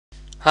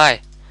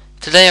Hi,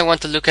 today I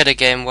want to look at a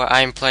game where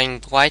I am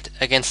playing white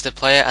against a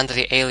player under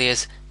the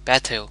alias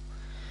Batil.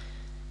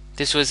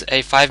 This was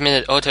a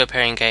 5-minute auto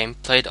pairing game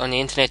played on the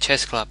Internet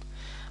Chess Club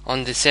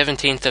on the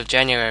 17th of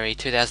January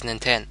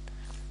 2010.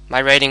 My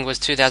rating was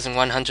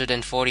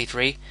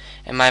 2143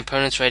 and my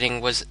opponent's rating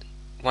was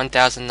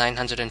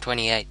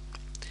 1928.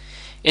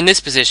 In this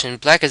position,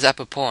 black is up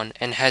a pawn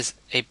and has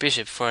a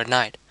bishop for a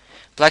knight.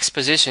 Black's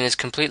position is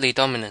completely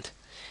dominant.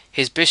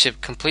 His bishop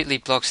completely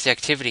blocks the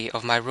activity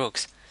of my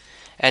rooks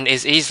and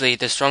is easily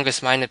the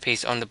strongest minor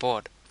piece on the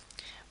board.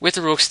 With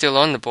the rook still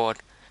on the board,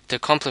 to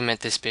complement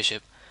this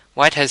bishop,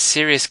 white has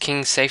serious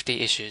king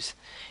safety issues.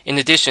 In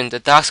addition, the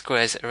dark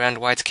squares around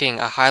white's king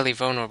are highly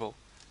vulnerable.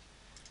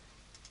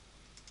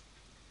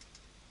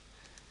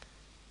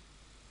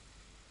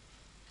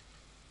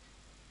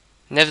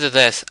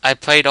 Nevertheless, I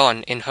played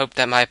on in hope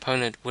that my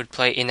opponent would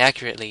play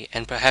inaccurately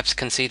and perhaps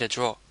concede a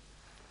draw.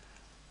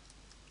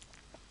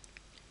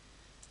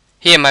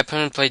 Here my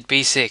opponent played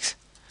b6.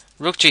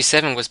 Rook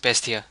g7 was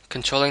best here,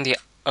 controlling the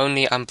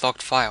only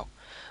unblocked file.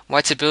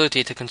 White's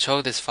ability to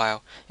control this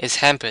file is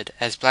hampered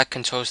as black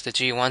controls the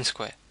g1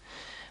 square.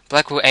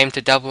 Black will aim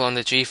to double on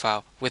the g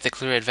file with a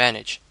clear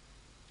advantage.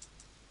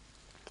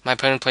 My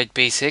opponent played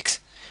b6.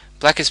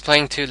 Black is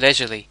playing too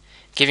leisurely,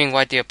 giving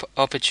white the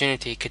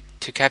opportunity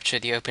to capture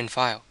the open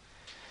file.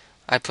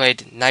 I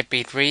played knight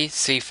b3,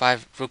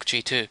 c5, rook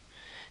g2,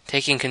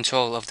 taking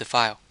control of the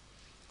file.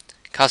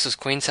 Castles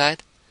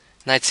queenside,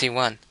 knight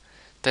c1.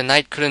 The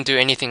knight couldn't do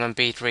anything on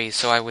b3,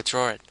 so I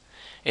withdraw it.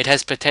 It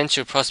has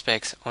potential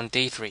prospects on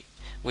d3,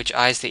 which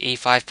eyes the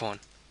e5 pawn.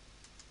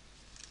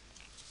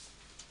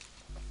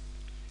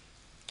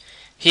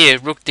 Here,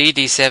 rook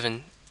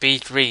d7,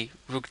 b3,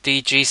 rook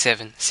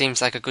dg7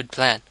 seems like a good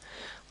plan.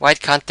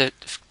 White can't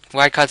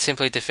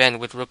simply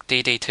defend with rook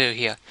dd2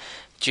 here,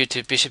 due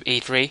to bishop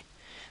e3,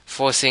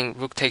 forcing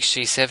rook takes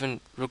g7,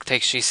 rook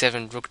takes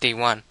g7, rook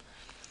d1.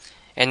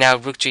 And now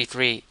rook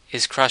g3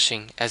 is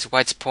crushing as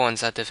white's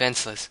pawns are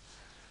defenseless.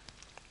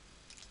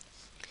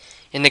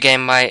 In the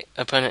game, my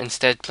opponent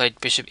instead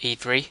played bishop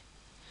e3,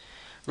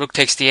 rook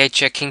takes d8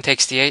 check, king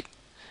takes d8,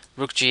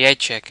 rook g8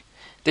 check.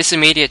 This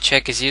immediate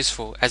check is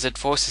useful as it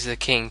forces the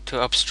king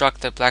to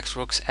obstruct the black's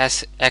rook's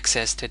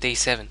access to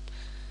d7.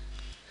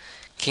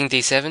 King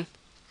d7,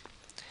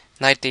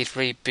 knight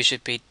d3,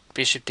 bishop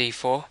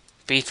d4,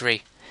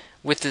 b3.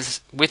 With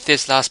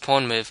this last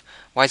pawn move,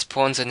 white's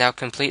pawns are now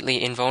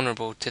completely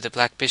invulnerable to the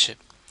black bishop.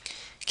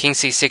 King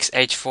c6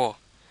 h4.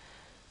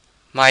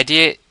 My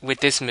idea with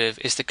this move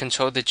is to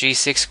control the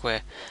g6 square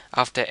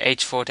after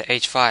h4 to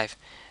h5,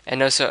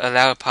 and also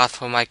allow a path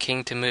for my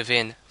king to move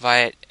in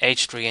via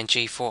h3 and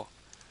g4.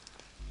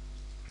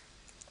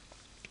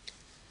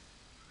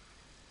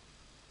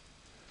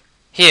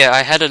 Here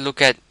I had a look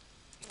at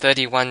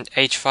 31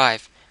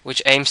 h5,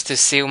 which aims to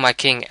seal my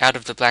king out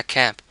of the black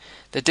camp.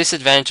 The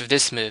disadvantage of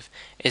this move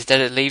is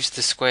that it leaves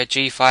the square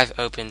g5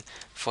 open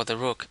for the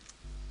rook.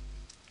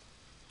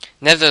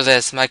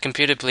 Nevertheless, my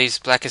computer believes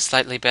black is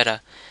slightly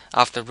better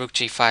after rook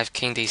g5,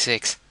 king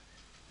d6.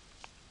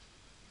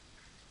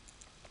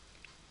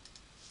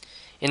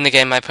 In the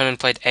game, my opponent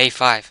played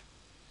a5.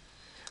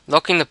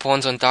 Locking the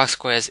pawns on dark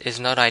squares is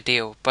not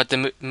ideal, but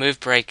the move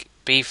break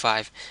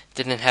b5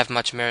 didn't have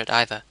much merit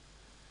either.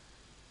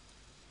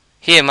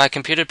 Here, my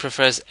computer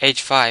prefers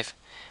h5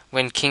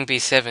 when king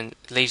b7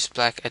 leaves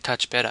black a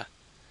touch better.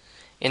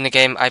 In the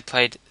game, I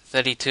played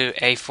 32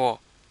 a4.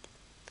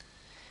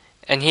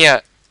 And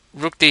here,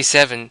 rook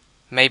d7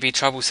 may be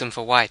troublesome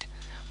for white.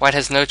 White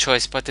has no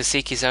choice but to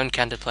seek his own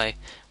counterplay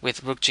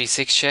with rook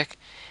g6 check,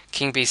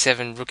 king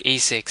b7, rook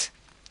e6.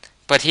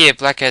 But here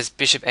black has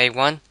bishop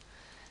a1,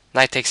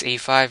 knight takes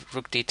e5,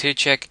 rook d2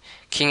 check,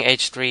 king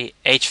h3,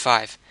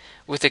 h5,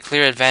 with a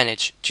clear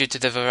advantage due to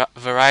the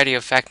variety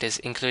of factors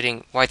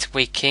including white's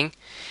weak king,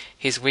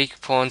 his weak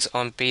pawns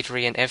on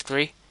b3 and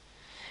f3,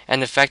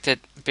 and the fact that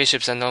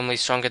bishops are normally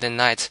stronger than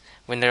knights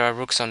when there are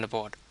rooks on the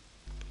board.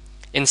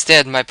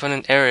 Instead, my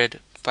opponent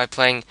erred by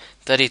playing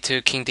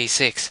 32 king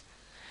d6.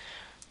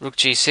 Rook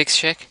g6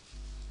 check.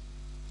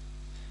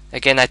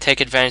 Again, I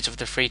take advantage of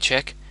the free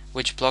check,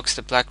 which blocks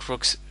the black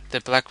rook's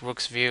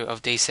view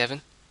of d7.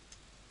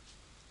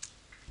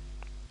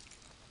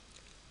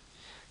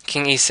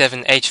 King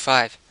e7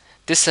 h5.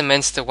 This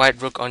cements the white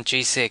rook on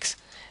g6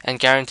 and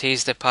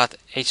guarantees the path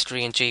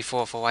h3 and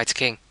g4 for white's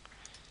king.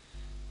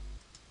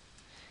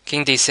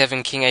 King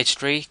d7, king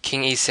h3,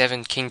 king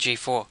e7, king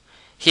g4.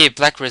 Here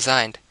black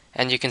resigned,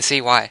 and you can see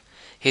why.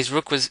 His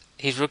rook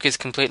is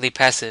completely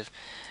passive,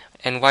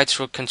 and white's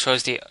rook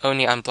controls the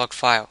only unblocked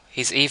file.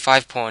 His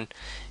e5 pawn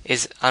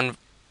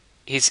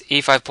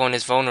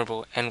is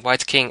vulnerable, and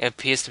white's king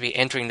appears to be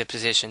entering the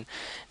position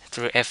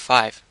through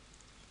f5.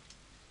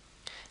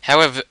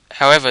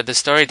 However, the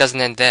story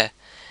doesn't end there.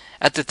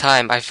 At the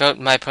time, I felt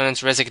my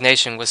opponent's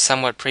resignation was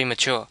somewhat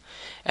premature,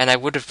 and I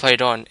would have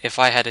played on if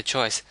I had a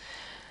choice,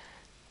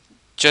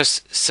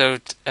 just so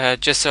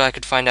I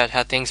could find out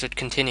how things would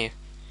continue.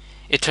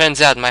 It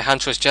turns out my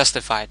hunch was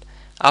justified.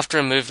 After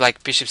a move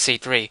like bishop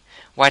c3,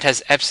 white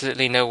has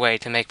absolutely no way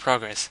to make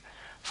progress.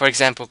 For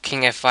example,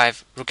 king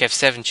f5, rook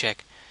f7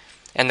 check,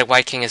 and the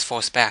white king is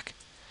forced back.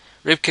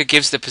 Rybka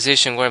gives the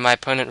position where my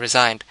opponent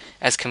resigned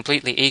as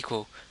completely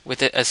equal,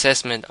 with an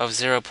assessment of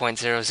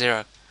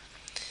 0.00.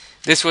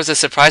 This was a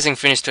surprising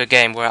finish to a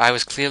game where I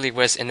was clearly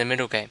worse in the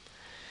middle game.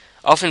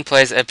 Often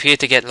players appear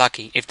to get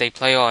lucky if they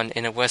play on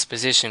in a worse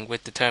position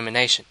with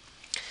determination.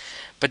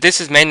 But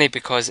this is mainly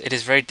because it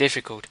is very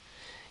difficult,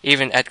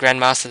 even at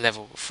Grandmaster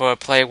level, for a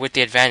player with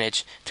the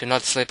advantage to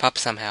not slip up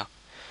somehow.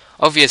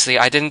 Obviously,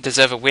 I didn't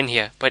deserve a win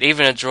here, but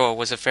even a draw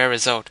was a fair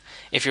result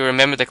if you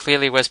remember the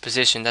clearly worse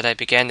position that I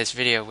began this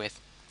video with.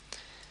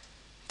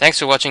 Thanks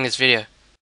for watching this video.